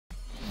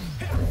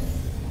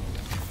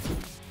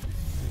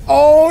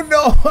Oh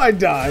no, I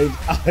died.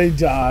 I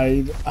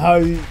died.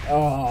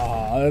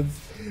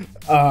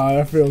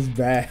 That feels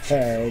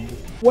bad.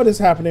 What is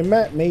happening?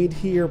 Mattmade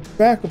here,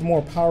 back with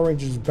more Power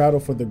Rangers Battle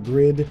for the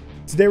Grid.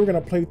 Today we're gonna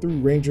play through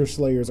Ranger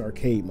Slayer's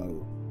arcade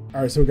mode.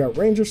 All right, so we got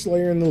Ranger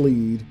Slayer in the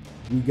lead.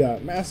 We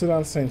got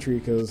Mastodon Sentry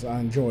because I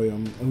enjoy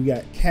him, and we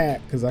got Cat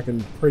because I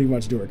can pretty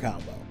much do a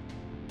combo.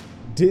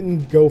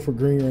 Didn't go for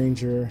Green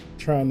Ranger,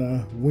 trying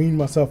to wean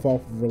myself off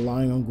of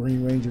relying on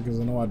Green Ranger because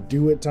I know I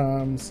do at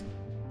times.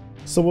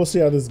 So we'll see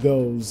how this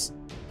goes.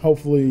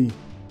 Hopefully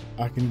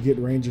I can get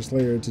Ranger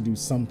Slayer to do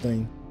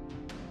something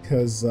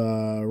because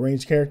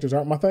range characters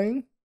aren't my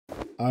thing.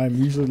 I'm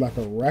usually like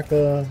a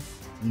Rekka,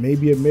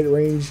 maybe a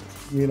mid-range,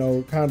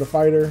 kind of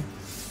fighter.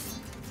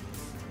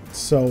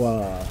 So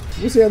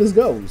we'll see how this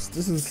goes.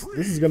 This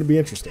is gonna be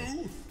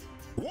interesting.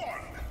 2, 1,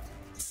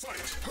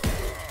 fight.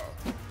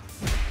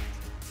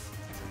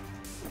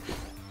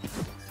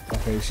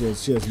 Okay, she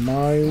has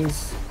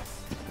mines.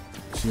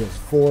 She has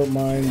forward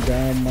mine,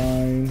 down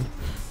mine.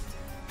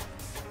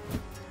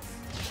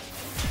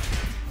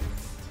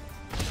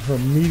 Her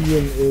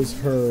medium is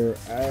her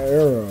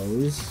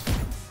arrows.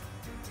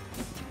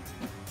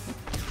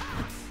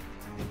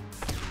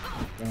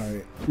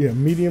 Alright, yeah,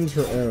 medium's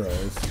her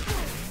arrows.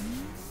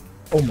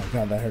 Oh my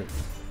god, that hurt.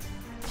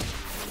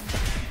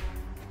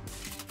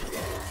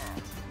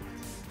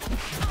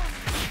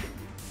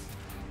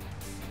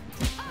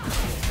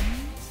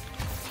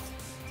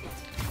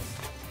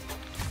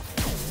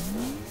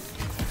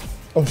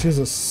 Oh, she has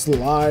a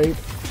slide.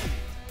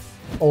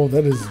 Oh,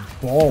 that is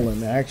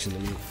ballin'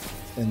 actually.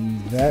 And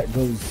that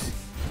goes.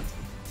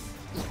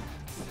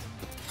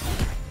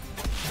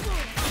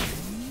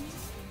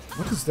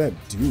 What does that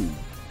do?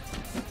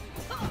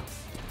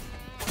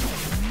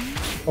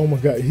 Oh my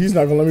god, he's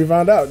not gonna let me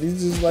find out.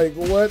 He's just like,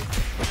 what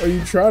are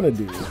you trying to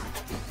do?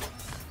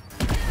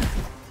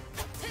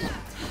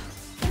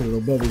 Put it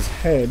above his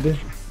head.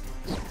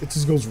 It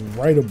just goes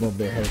right above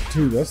their head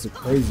too. That's the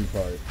crazy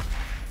part.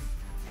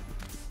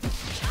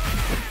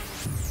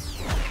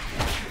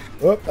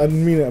 Oh, I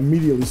didn't mean to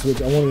immediately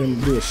switch. I wanted him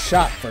to do a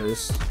shot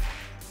first.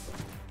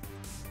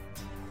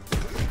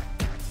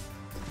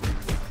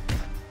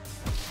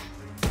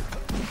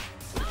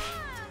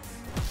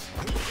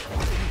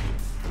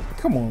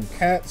 Come on,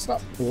 Cat.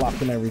 Stop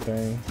blocking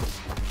everything.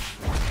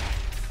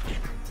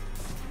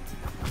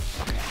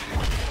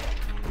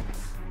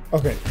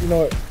 Okay, you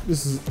know what?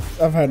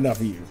 I've had enough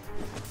of you.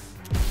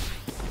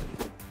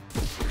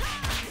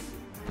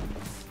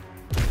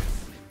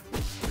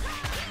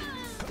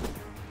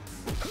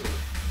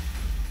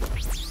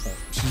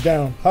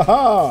 Down.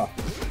 Haha!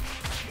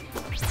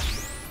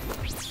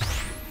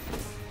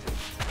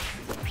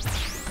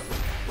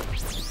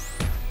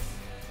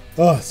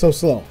 Oh, so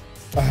slow.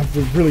 I have to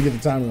really get the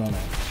timing on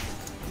that.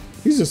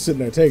 He's just sitting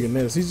there taking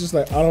this. He's just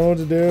like, I don't know what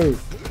to do.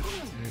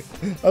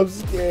 I'm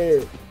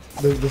scared.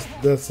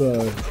 That's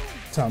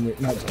Tommy,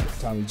 not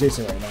Tommy,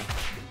 Jason right now.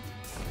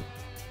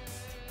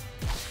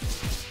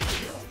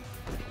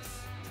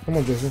 Come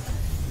on, Jason.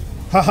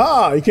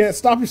 Haha! You can't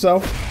stop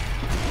yourself.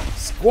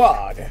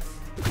 Squad.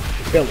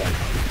 Killer.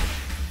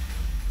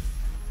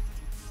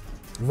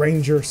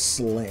 Ranger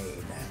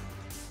slain.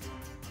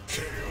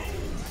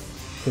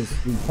 Because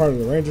we're part of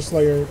the Ranger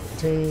Slayer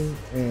team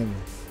and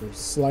we're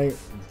slaying.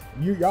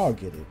 Y'all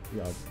get it.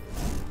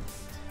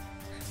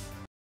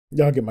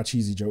 Y'all get my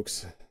cheesy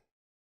jokes.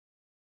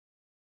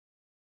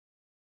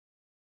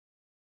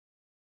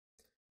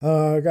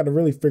 I got to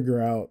really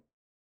figure out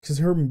because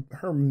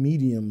her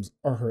mediums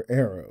are her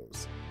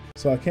arrows.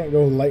 So I can't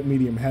go light,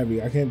 medium,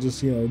 heavy. I can't just,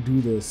 do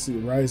the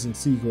rising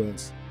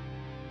sequence.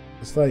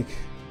 It's like,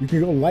 you can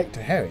go light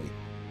to heavy,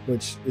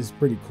 which is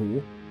pretty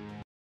cool.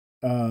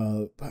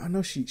 But I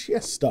know she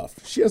has stuff.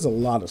 She has a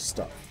lot of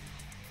stuff.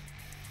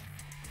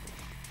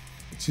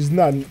 She's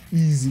not an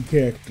easy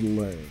character to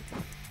learn.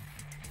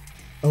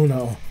 Oh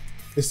no.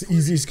 It's the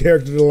easiest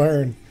character to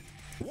learn.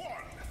 1,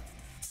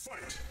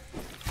 fight.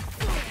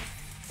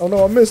 Oh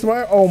no, I missed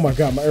my, oh my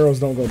god, my arrows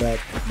don't go that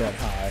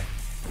high.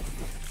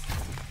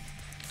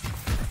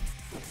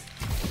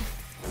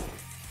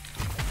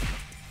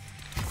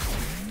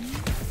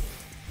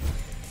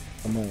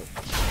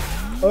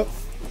 Oh,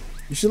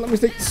 you should let me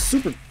take the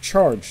super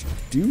charge,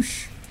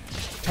 douche.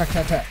 Tack,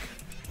 tack, tack.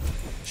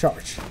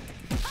 Charge.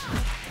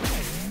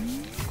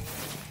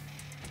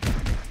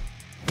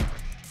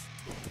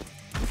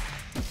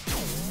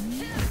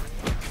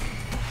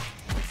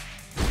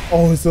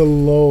 Oh, it's a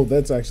low.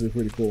 That's actually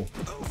pretty cool.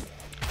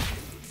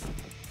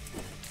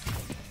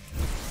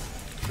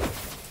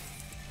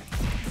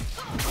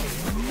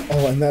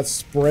 Oh, and that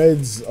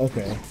spreads.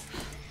 Okay.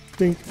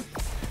 Think.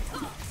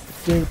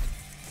 Think.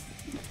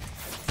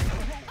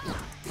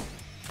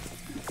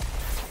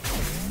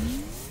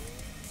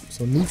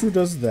 So neutral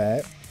does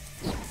that.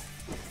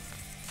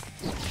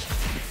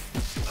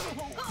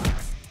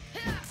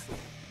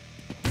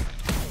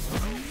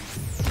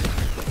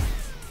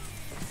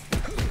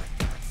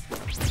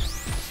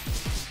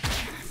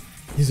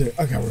 He's like,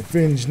 I got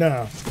revenge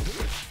now.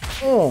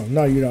 Oh,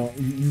 no, you don't.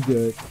 You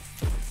good.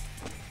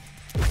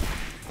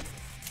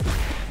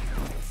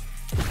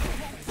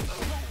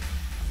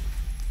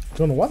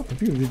 Don't know why the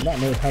computer did not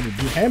know how to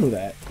handle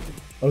that.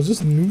 I was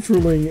just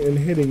neutraling and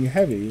hitting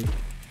heavy.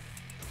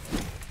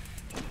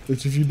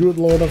 Which if you do it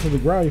low enough to the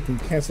ground, you can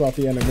cancel out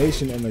the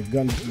animation and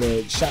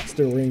the shot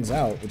still rings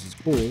out, which is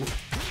cool.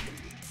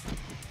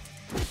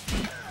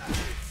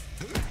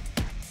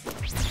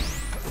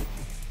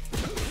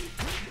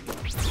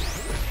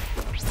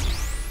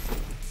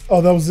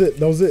 Oh, that was it.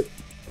 That was it.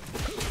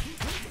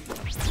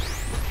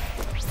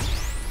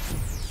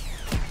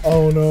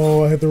 Oh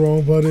no, I hit the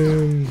wrong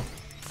button.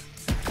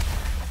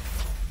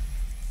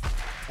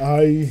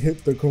 I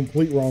hit the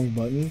complete wrong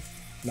button,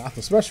 not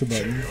the special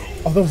button.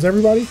 Oh, that was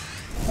everybody?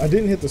 I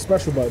didn't hit the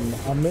special button.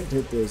 I meant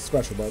to hit the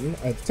special button,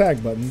 the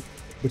tag button.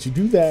 But you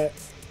do that,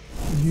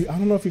 I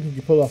don't know if you can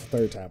pull it off a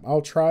third time.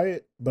 I'll try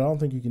it, but I don't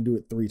think you can do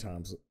it 3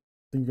 times. I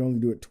think you can only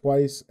do it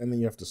twice, and then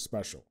you have to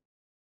special.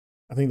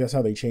 I think that's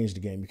how they changed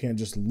the game. You can't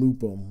just loop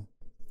them.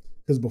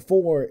 Because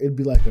before, it'd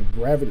be like a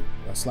gravity.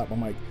 I slapped my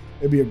mic.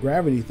 It'd be a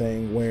gravity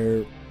thing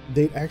where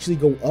they'd actually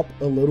go up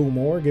a little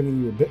more,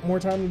 giving you a bit more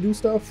time to do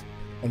stuff.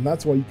 And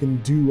that's why you can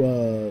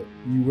do,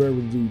 you were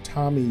able to do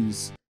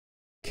Tommy's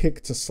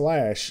kick to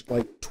slash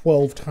like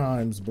 12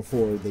 times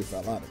before they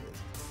fell out of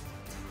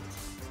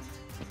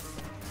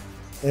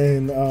it.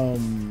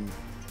 And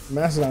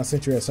Mastodon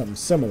Century had something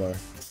similar.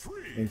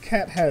 And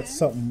Cat had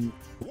something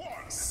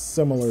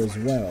similar as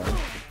well.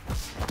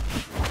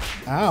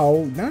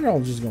 Ow, now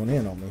y'all just going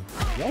in on me.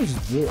 Y'all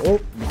just blew, oh,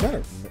 is that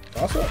a,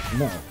 also?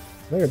 No, I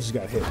think I just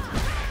got hit.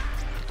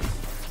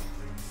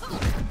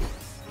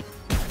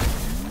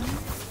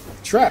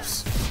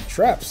 Traps,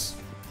 traps,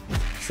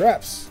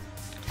 traps.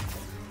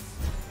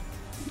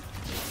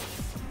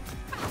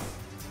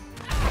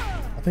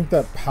 I think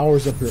that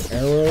powers up your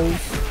arrows.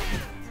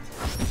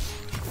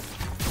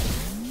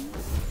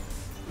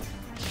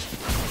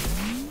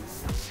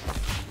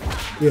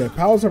 Yeah, it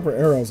powers up her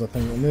arrows, I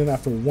think, and then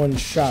after one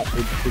shot,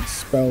 it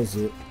expels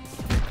it.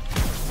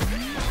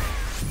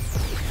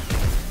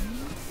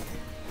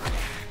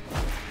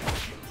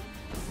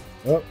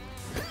 Oh,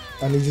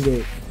 I need you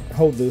to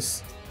hold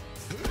this.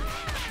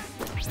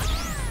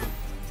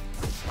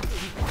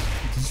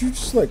 Did you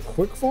just like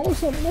quick fall or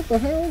something? What the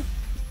hell?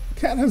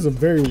 Cat has a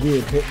very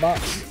weird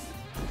hitbox.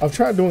 I've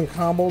tried doing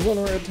combos on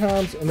her at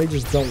times, and they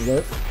just don't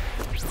work.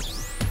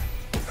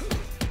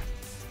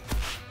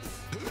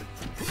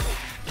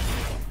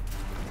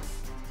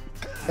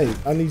 Hey,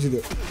 I need you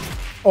to...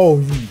 Oh,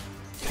 you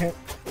can't...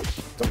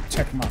 Don't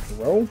check my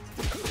throw.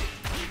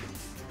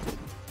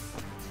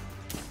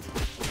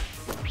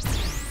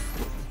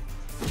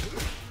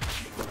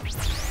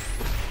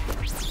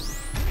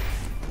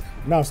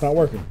 Now it's not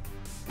working.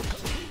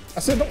 I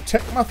said don't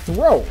check my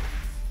throw.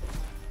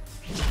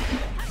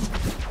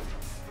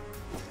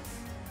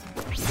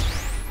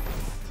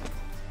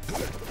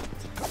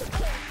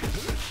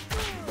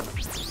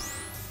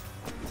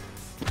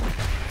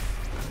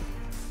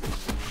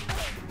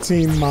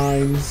 Team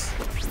mines.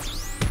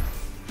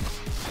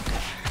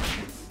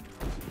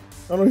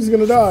 Oh no, he's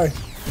gonna die.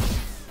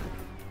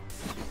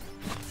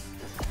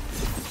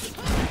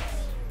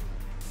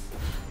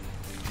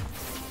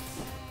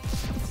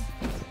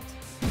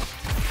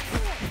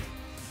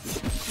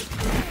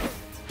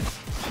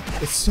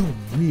 It's so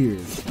weird.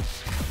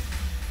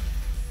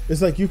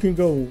 It's like you can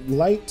go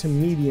light to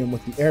medium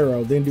with the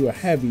arrow, then do a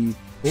heavy.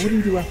 But what do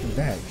you do after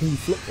that? Can you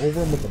flip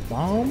over him with a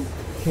bomb?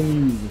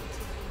 Can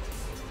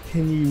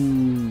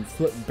you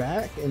flip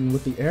back and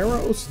with the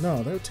arrows?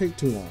 No, that would take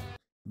too long.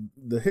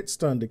 The hit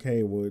stun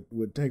decay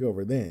would take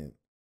over then.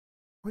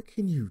 What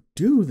can you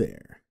do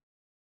there?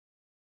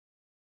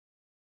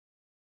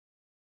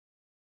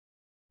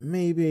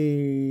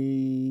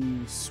 Maybe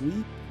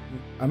sweep?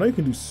 I know you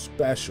can do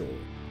special.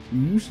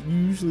 You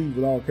usually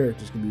with all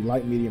characters can do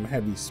light, medium,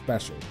 heavy,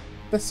 special.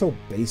 That's so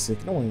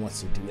basic. No one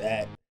wants to do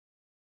that.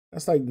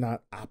 That's like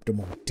not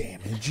optimal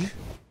damage.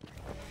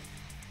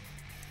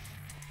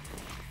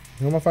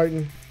 Who am I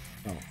fighting?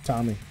 Oh,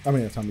 Tommy. I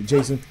mean, Tommy.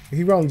 Jason.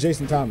 He rolling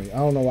Jason Tommy. I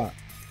don't know why.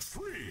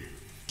 3,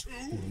 2,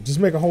 just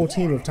make a whole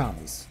team of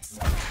Tommies.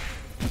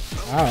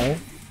 Ow.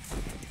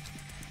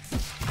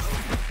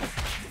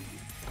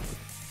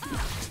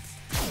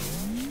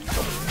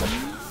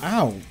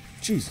 Ow.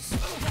 Jesus.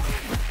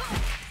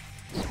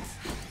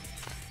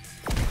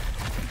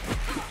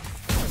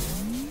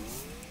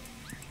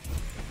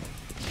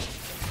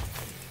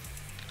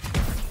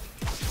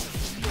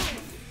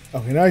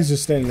 Okay, now he's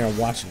just standing there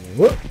watching me.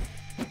 Whoop.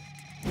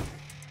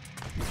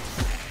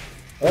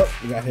 Oh,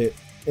 we got hit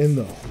in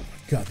the... Oh my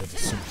god, that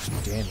does so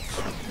much damage.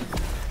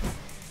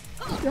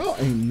 Y'all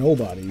ain't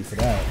nobody for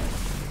that.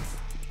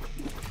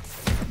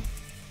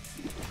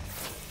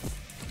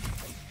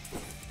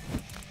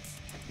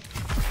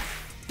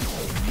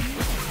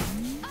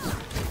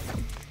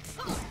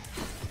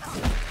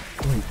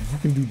 Wait, you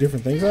can do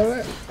different things out of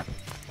that?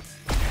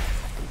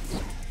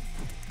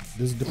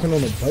 Does it depend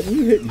on the button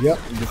you hit? Yep,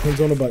 it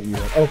depends on the button you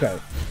hit. Okay,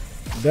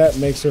 that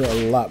makes her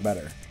a lot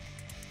better.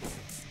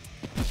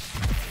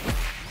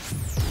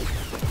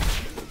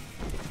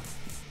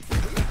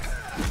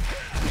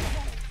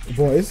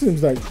 Boy, it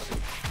seems like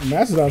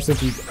Mastodon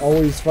Century's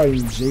always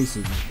fighting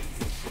Jason.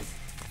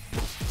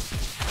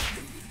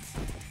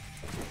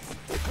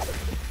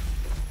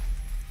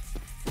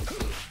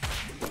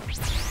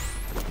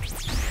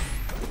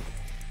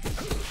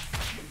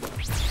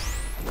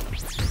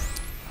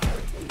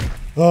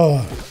 Oh.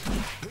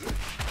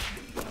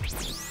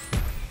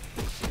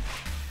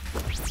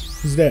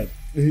 He's dead.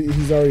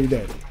 He's already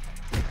dead.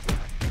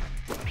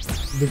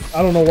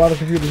 I don't know why the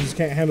computer just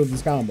can't handle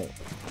this combo.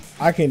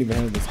 I can't even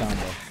handle this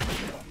combo.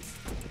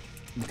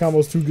 The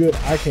combo's too good.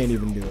 I can't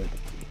even do it.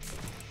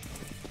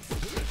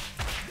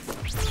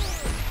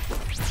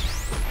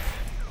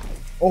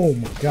 Oh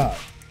my god.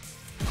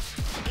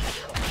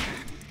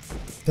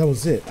 That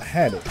was it. I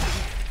had it.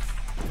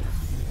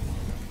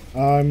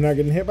 I'm not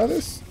getting hit by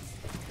this.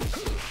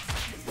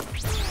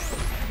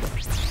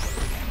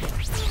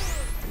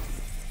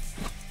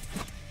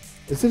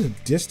 Is it a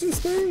distance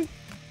thing?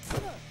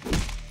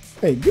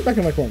 Hey, get back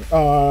in my corner.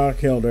 Oh, I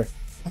killed her.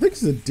 I think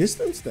it's a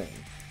distance thing.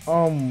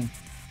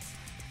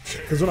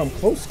 Because when I'm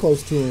close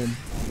to him,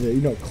 yeah,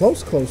 you know,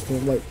 close to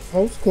him, like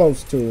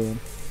close to him,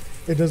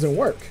 it doesn't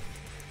work.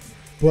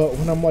 But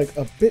when I'm like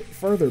a bit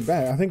further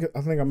back, I think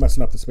I'm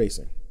messing up the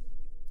spacing.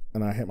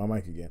 And I hit my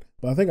mic again.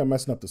 But I think I'm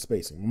messing up the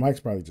spacing. My mic's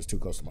probably just too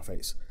close to my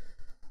face.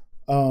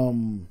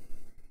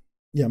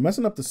 Yeah,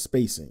 messing up the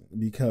spacing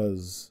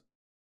because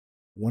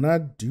when I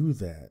do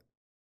that,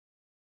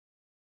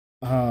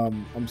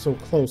 I'm so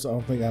close, I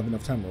don't think I have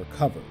enough time to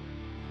recover.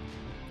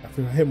 If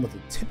I hit him with a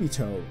tippy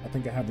toe, I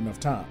think I have enough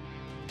time.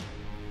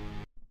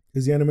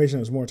 Because the animation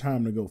has more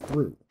time to go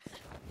through.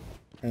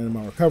 And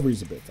my recovery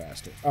is a bit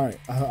faster. Alright,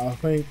 I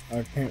think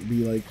I can't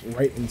be like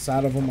right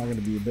inside of him. I'm going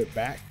to be a bit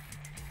back.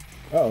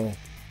 Uh-oh.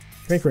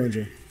 Pink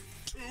Ranger.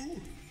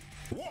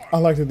 I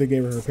like that they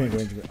gave her Pink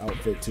Ranger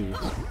outfit too.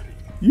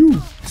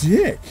 You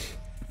dick!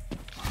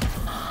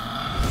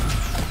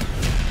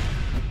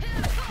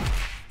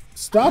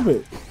 Stop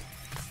it!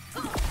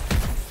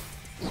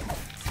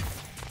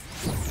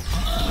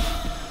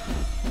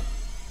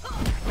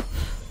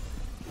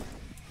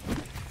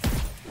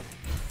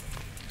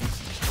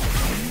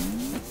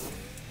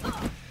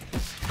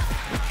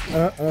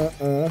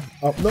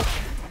 Oh, no.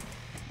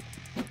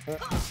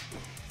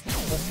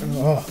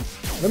 Oh,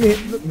 let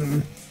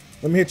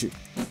me hit you.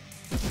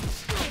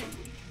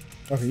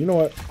 Okay, you know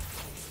what?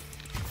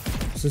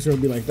 Since you're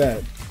gonna be like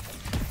that.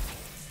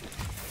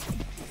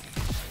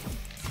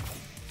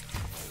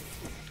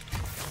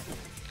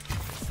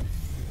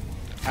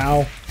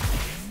 Ow.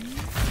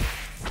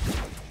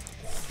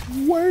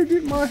 Where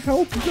did my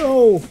health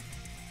go?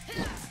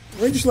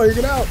 Ranger Slayer,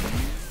 get out.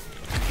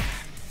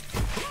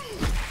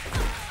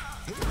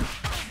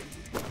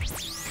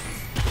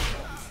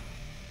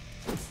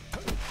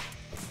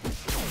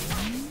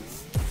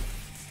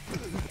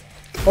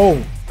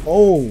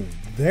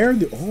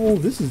 Oh,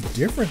 this is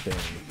different then.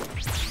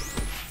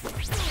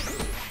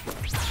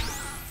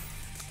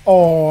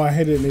 Oh, I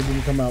hit it and it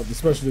didn't come out. The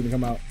special didn't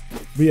come out.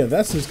 But yeah,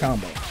 that's his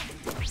combo.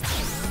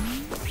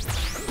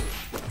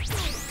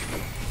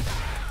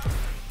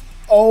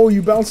 Oh,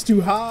 you bounced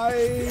too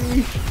high.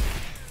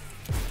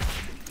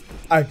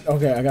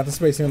 Okay, I got the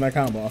spacing on that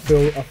combo. I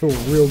feel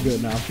real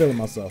good now. I'm feeling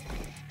myself.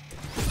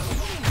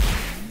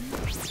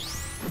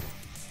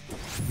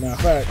 Matter of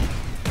fact.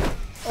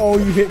 Oh,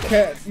 you hit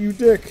Cat, you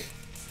dick.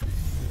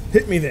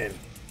 Hit me then.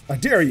 I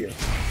dare you.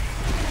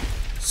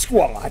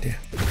 Squad.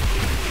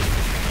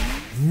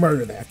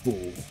 Murder that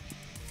fool.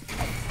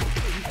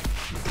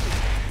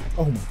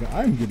 Oh my god,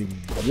 I'm getting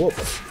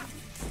whooped.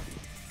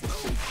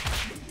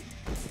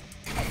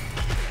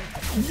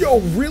 Yo,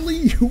 really?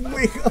 You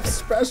wake up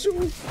special?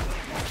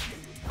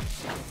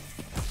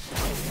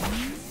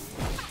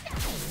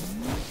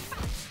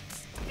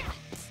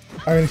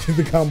 I gotta get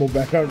the combo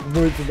back. I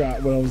really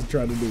forgot what I was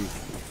trying to do.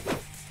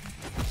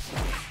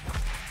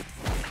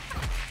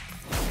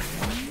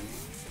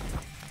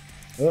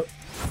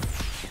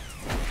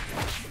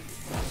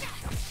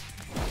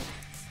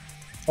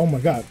 Oh my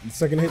god, the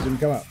second hit didn't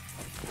come out.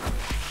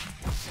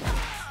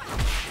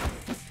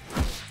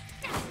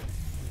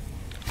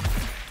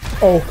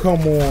 Oh, come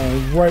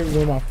on. Right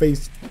when my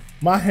face,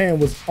 my hand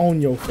was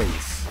on your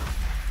face.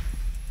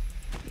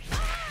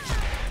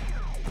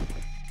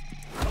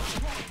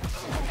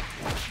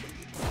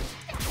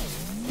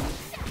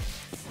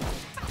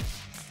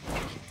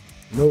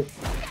 Nope.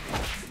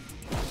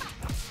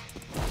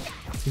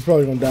 He's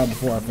probably gonna die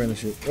before I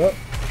finish it. Oh.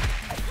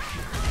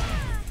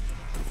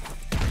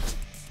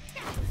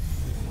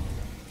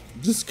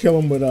 Just kill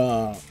him with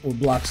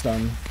block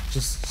stun.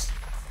 Just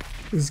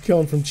kill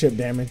him from chip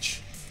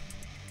damage.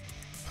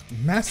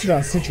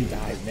 Mastodon Sentry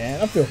died,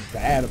 man. I feel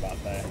bad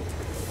about that.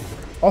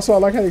 Also, I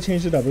like how they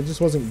changed it up. It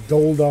just wasn't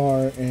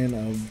Goldar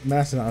and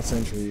Mastodon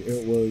Sentry.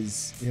 It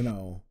was, you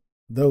know,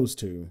 those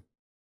two.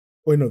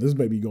 Wait, no, this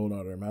may be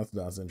Goldar and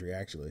Mastodon Sentry,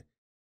 actually.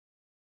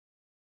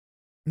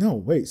 No,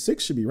 wait,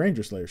 6 should be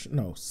Ranger Slayer.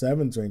 No,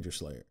 7's Ranger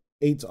Slayer.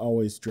 8's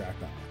always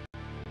Dracon.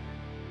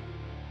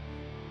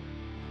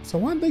 So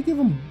why did they give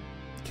him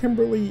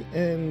Kimberly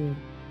and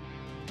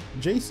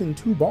Jason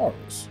 2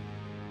 bars?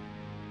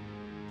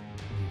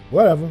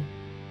 Whatever.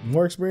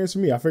 More experience for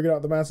me. I figured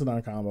out the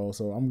Mastodon combo,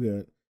 so I'm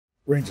good.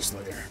 Ranger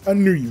Slayer, I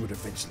knew you would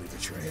eventually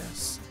betray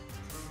us.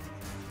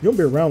 You won't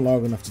be around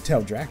long enough to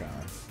tell Dracon.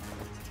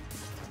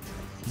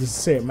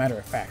 Just say it matter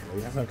of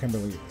factly. That's how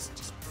Kimberly is.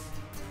 Just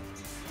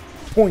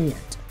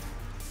poignant.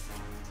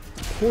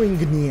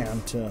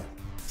 Poignant.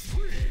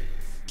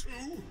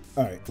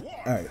 Alright,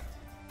 alright.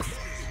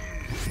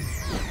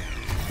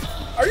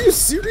 Are you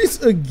serious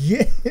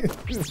again?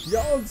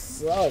 Y'all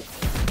suck.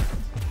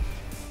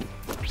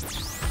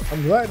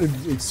 I'm glad it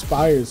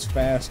expires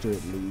faster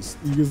at least.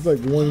 You get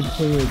like one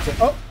clean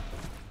attack. Oh!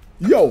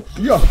 Yo,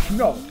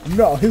 no,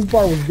 his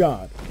bar was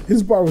gone.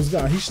 His bar was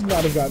gone. He should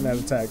not have gotten that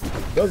attack.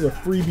 That was a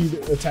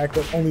freebie attack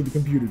that only the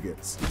computer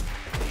gets.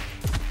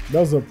 That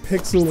was a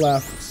pixel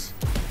left.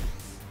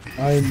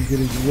 I am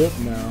getting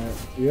whipped now.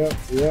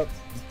 Yep.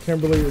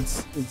 Kimberly,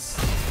 it's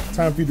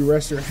time for you to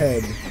rest your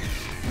head.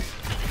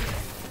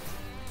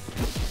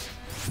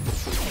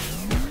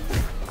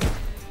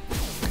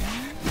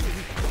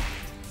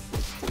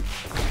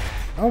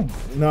 Oh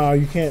no,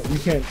 you can't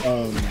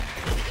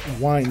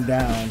wind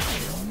down.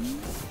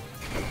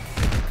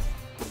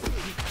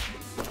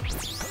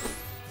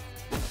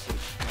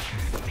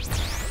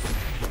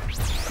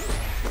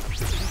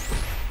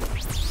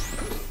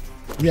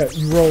 Yeah,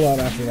 you roll out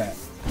after that.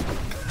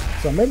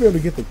 So I may be able to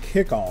get the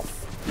kick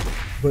off,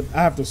 but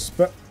I have to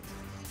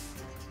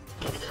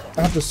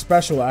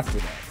special after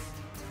that.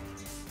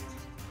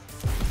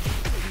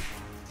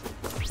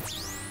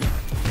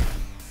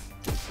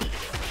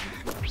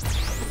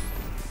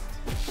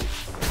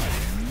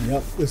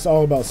 Yep, it's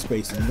all about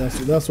spacing.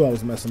 That's what I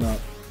was messing up.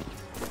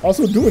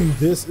 Also, doing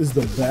this is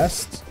the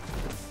best.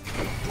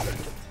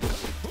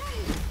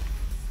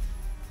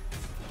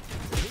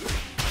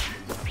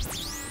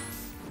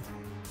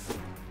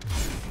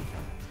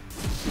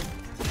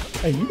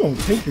 Hey, you gonna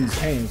take these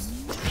hands.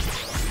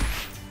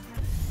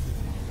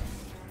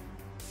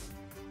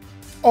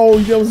 Oh,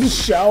 that was a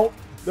shout.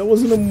 That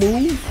wasn't a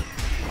move.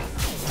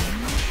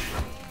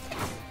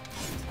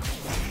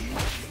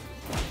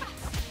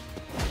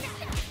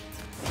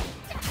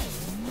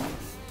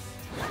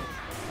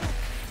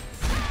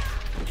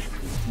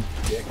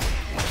 Dick.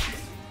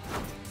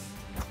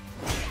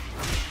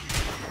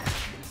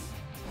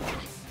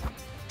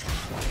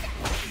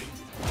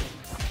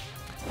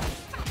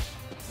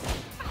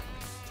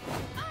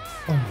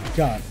 Oh my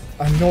god,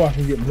 I know I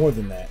can get more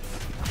than that.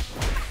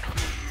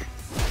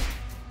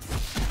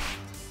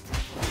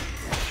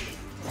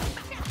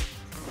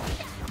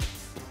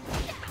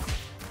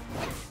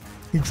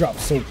 He dropped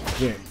so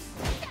quick.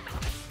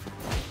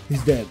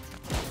 He's dead.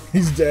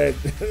 He's dead.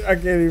 I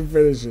can't even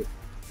finish it.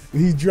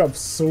 He dropped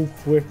so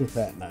quick with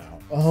that now.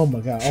 Oh my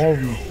god, all of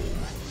them,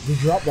 they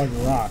drop like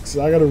rocks.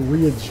 I gotta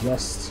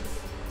readjust.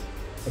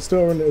 I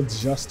still haven't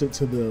adjusted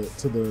to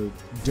the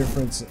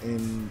difference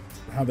in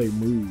how they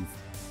move.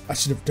 I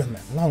should have done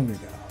that long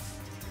ago.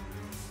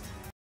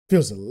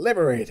 Feels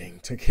liberating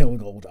to kill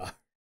Golda.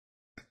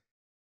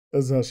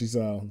 That's how she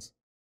sounds.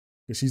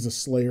 Because she's a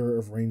slayer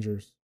of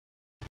rangers.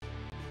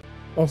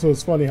 Also,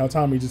 it's funny how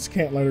Tommy just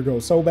can't let her go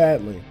so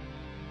badly.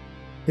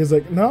 He's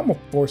like, no, I'm gonna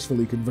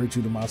forcefully convert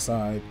you to my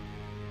side.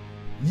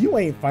 You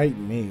ain't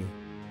fighting me.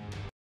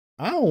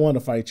 I don't want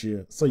to fight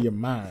you, so you're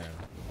mine.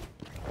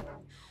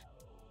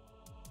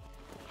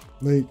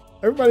 Like,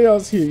 everybody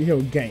else here,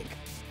 he'll gank.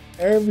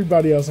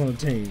 Everybody else on the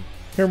team.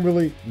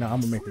 Kimberly, nah, I'm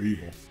gonna make her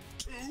evil.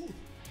 2,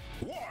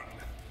 1,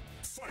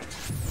 fight.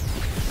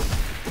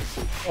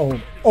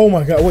 Oh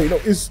my god, wait, no,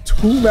 it's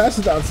 2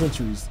 Mastodon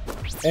Sentries.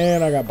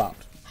 And I got bopped.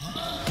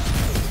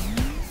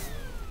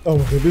 Oh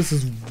my god, this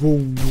is the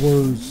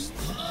worst.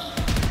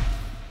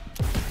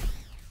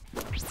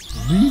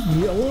 Leave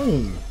me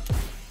alone.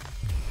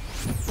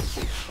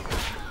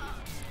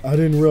 I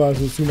didn't realize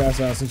it was 2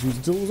 Mastodon Sentries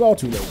until it was all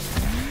too late.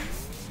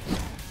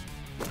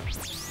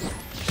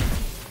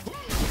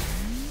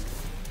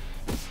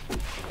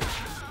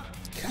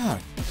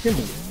 God,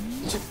 Kimberly,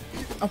 get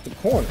out the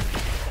corner.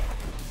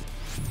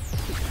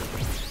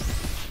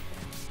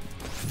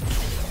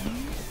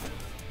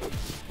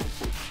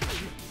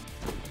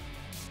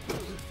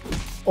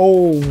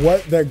 Oh,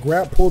 what? That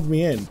grab pulled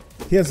me in.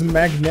 He has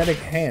magnetic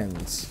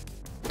hands.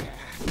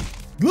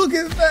 Look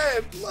at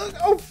that! Look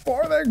how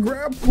far that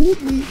grab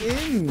pulled me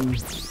in.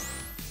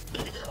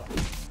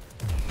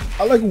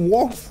 I like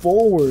walk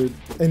forward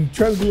and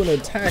try to do an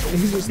attack, and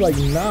he's just like,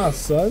 nah,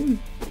 son.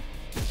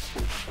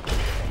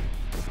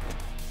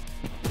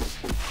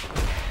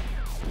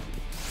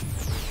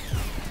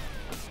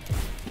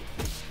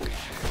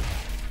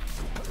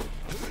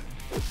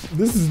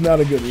 This is not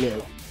a good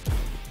look.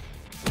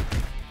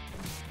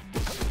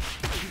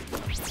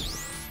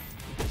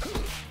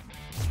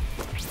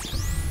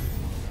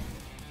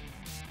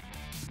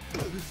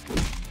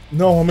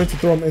 No, I meant to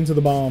throw him into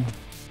the bomb.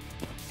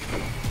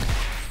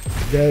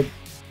 Dead.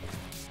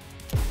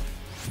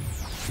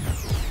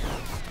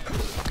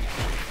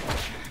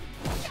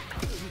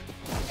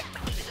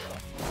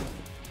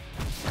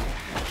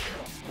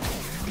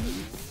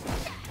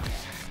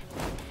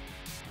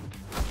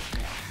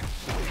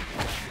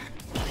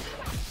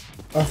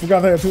 I forgot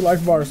they had 2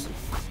 life bars.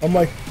 I'm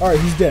like, alright,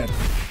 he's dead.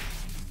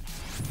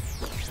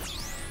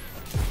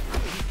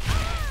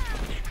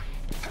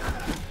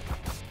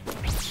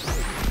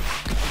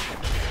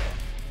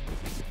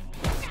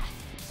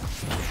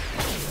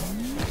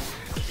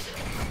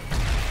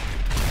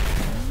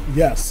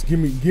 Yes, give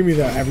me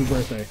that. Happy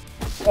birthday.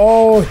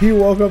 Oh, he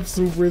woke up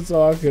super,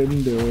 so I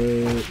couldn't do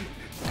it.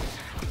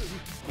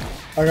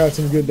 I got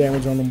some good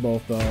damage on them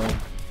both, though.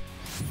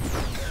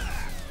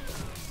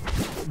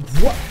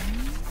 What?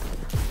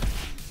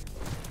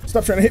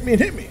 Stop trying to hit me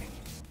and hit me.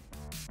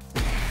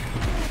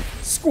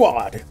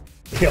 Squad.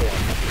 Kill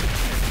him.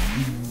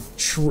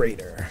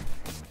 Traitor.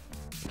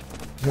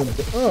 Hit with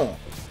the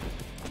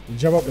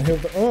Jump up and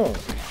hit with the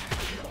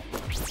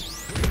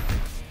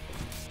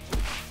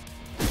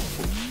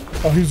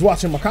Oh, he was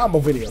watching my combo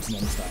videos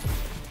non-stop.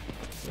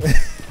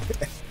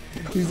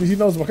 He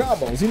knows my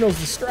combos. He knows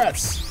the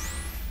strats.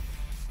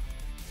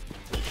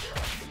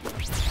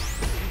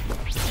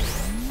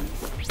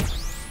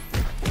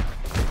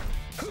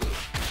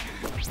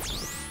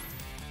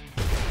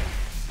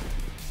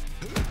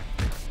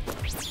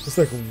 It's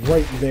like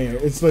right there.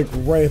 It's like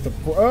right at the...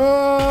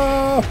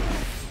 Oh!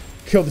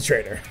 Kill the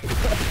traitor.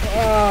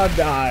 I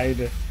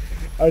died.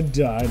 I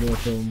died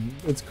with him.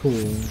 It's cool.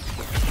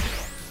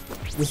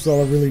 This is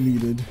all I really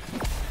needed.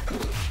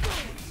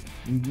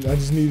 I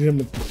just needed him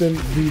to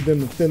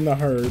thin the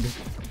herd.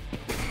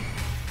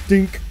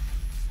 Dink.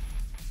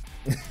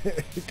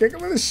 Kick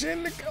him in the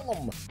shin to kill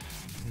him.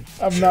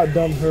 I've not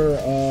done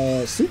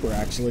her super,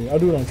 actually. I'll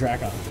do it on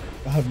Draca.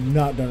 I have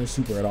not done her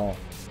super at all.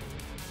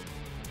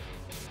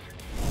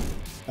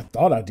 I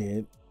thought I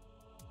did.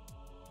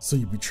 So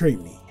you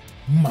betrayed me,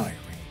 my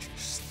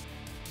Rangers.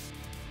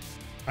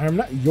 I am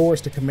not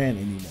yours to command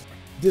anymore.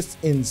 This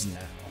ends now.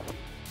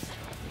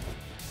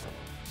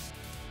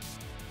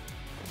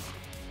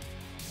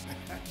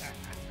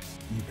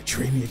 You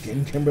betray me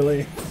again,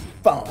 Kimberly?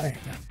 Fine.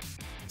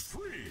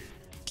 3,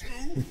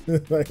 2,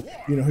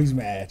 You know, he's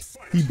mad.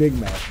 He big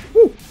mad.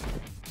 Woo.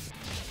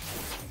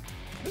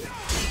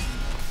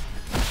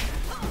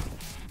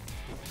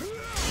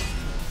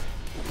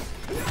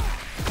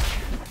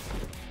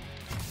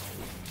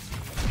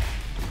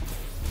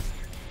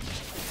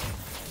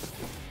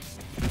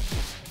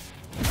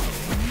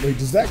 Wait,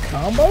 does that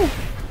combo?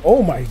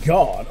 Oh my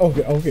god.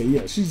 Okay,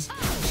 yeah, she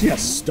has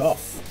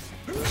stuff.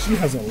 She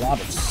has a lot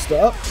of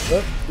stuff.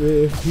 But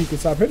if he can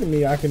stop hitting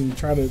me, I can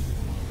try to...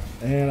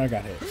 And I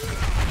got hit.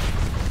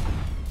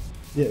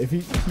 Yeah, if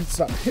he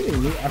stopped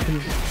hitting me, I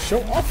can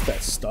show off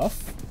that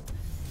stuff.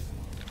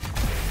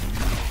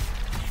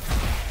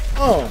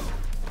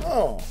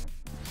 Oh.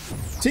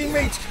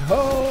 Teammates,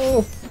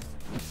 oh.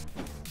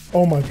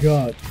 Oh my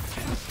god.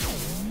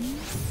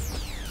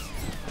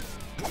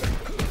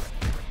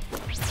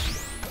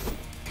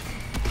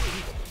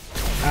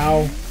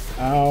 Ow.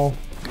 Ow.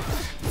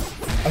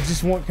 I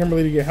just want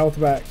Kimberly to get health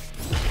back.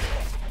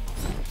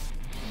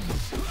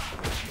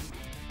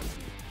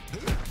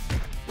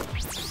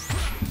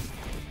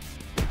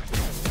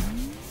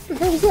 What the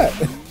hell was that?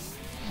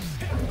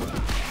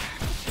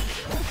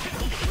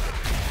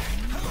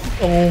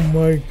 Oh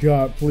my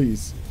god,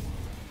 please.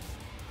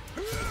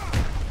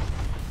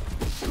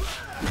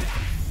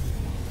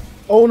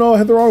 Oh no, I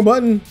hit the wrong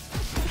button.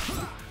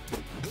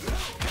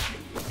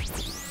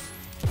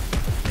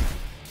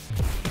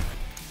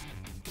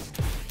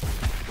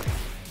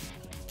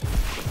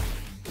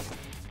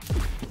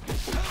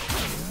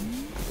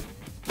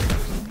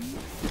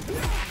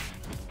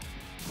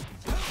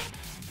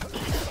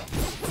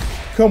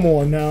 Come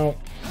on now.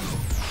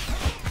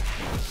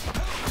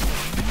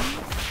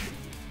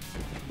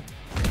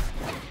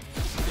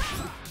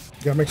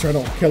 Gotta make sure I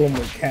don't kill him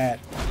with cat.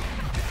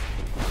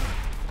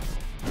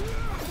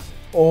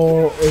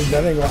 Or if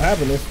that ain't gonna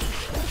happen,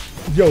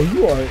 if yo,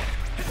 you are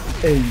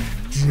a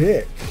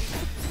dick.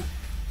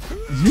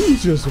 You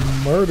just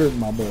murdered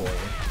my boy.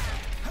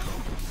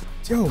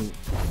 Yo,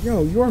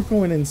 you are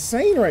going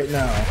insane right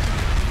now.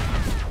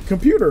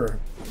 Computer,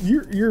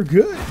 you're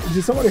good.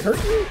 Did somebody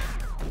hurt you?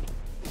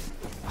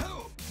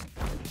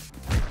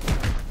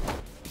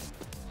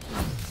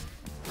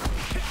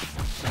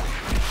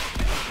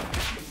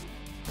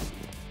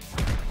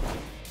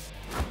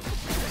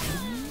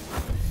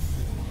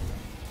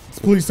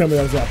 Please tell me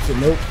that was the opposite.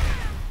 Nope.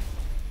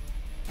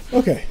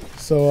 Okay,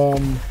 so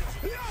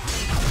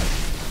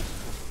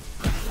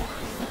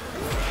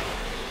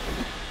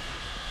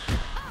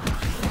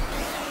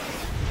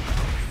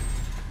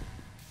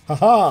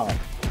haha.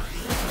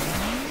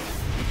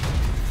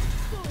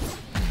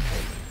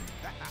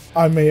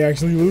 I may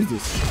actually lose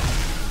this.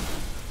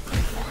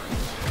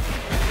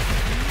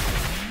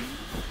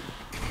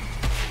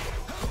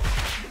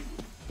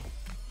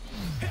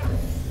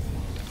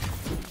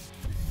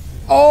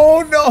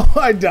 Oh no,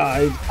 I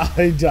died.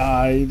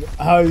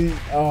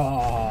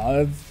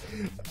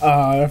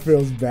 That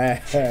feels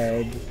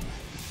bad.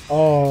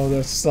 Oh,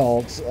 the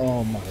salt.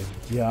 Oh my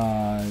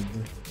god.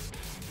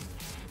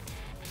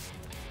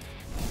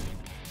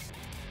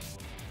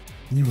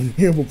 You and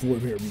him before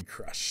be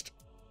crushed.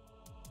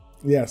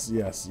 Yes.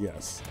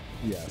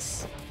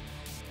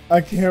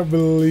 I can't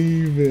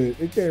believe it.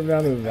 It came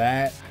down to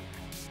that.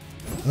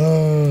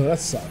 Oh, that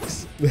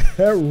sucks.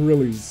 That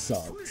really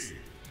sucks.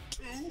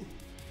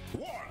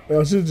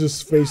 I should have just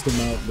spaced him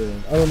out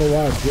then. I don't know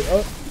why I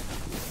did.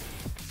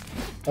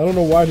 I don't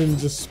know why I didn't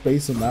just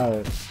space him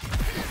out.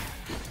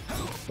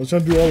 was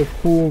trying to do all the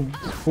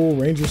cool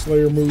Ranger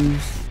Slayer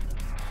moves.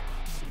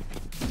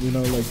 You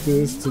know, like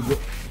this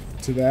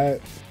to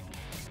that.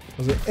 I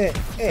was like,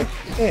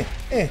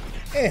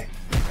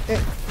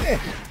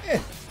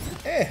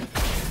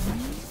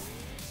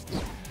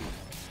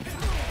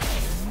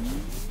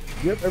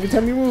 Yep, every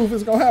time you move,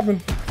 it's gonna happen.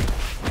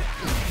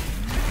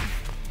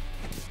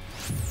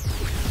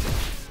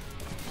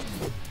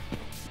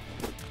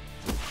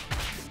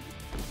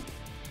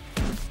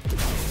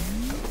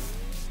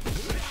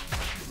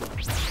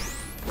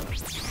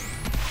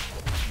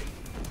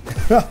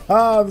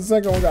 Haha, the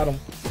second one got him.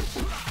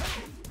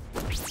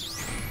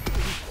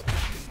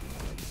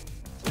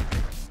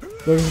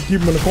 Let's keep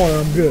him in the corner,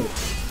 I'm good.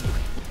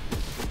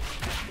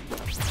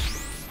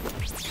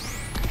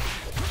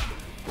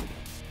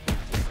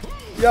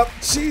 Yep,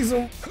 cheese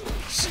him.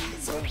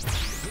 Cheese him.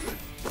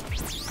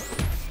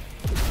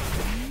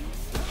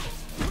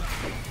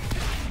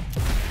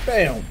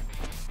 Bam.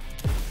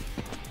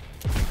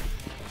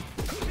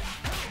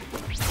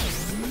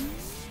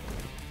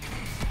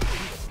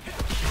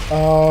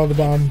 Oh, the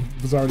bomb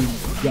was already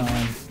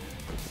gone.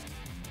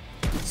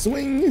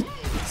 Swing,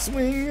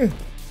 swing,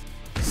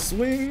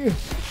 swing.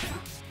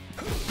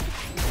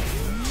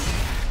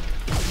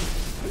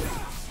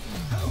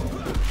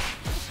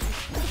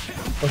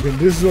 Okay,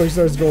 this is where he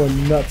starts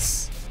going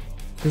nuts.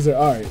 Cause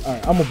all right,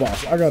 I'm a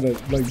boss. I gotta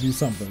like do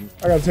something.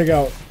 I gotta take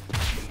out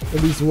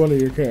at least one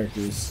of your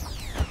characters,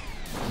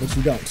 but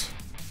you don't.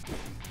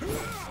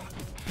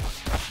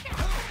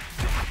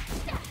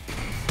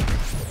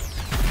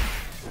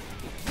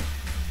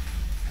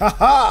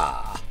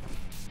 Haha!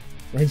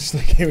 Ranger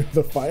Slayer gave me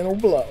the final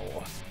blow.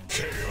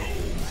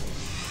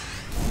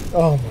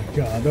 Oh my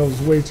god, that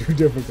was way too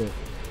difficult.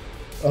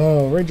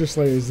 Oh, Ranger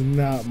Slayer is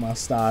not my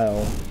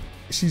style.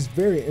 She's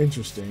very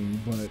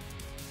interesting, but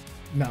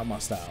not my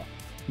style.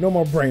 No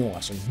more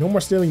brainwashing. No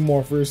more stealing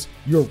morphers.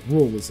 Your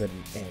rule is at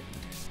an end.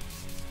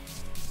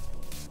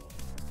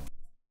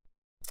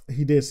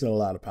 He did steal a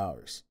lot of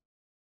powers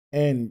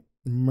and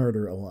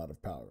murder a lot of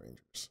Power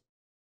Rangers.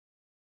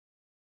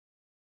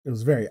 It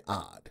was very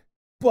odd,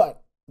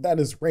 but that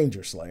is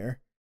Ranger Slayer.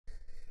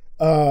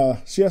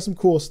 She has some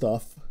cool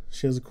stuff.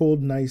 She has a cool,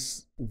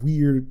 nice,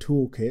 weird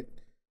toolkit.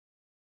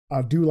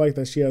 I do like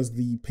that she has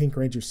the Pink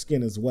Ranger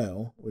skin as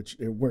well, which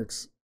it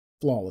works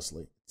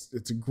flawlessly.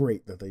 It's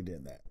great that they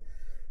did that.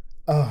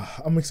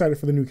 I'm excited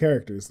for the new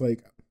characters.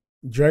 Like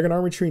Dragon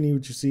Army Trini,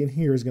 which you see in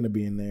here, is going to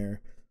be in there.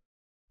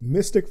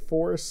 Mystic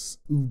Force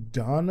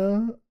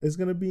Udana is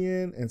going to be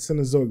in, and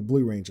Cenozoic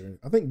Blue Ranger.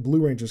 I think Blue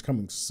Ranger is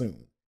coming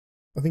soon.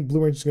 I think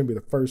Blue Ranger is going to be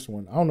the first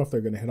one. I don't know if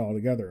they're going to hit all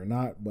together or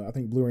not, but I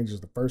think Blue Ranger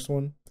is the first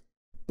one.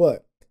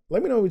 But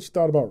let me know what you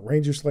thought about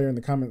Ranger Slayer in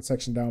the comment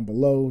section down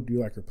below. Do you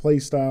like her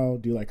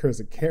playstyle? Do you like her as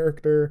a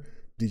character?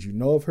 Did you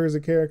know of her as a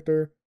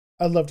character?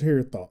 I'd love to hear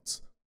your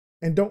thoughts.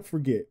 And don't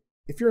forget,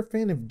 if you're a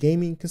fan of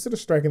gaming, consider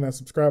striking that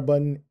subscribe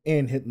button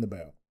and hitting the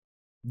bell.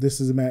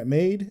 This is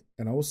Mattmade,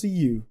 and I will see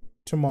you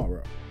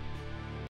tomorrow.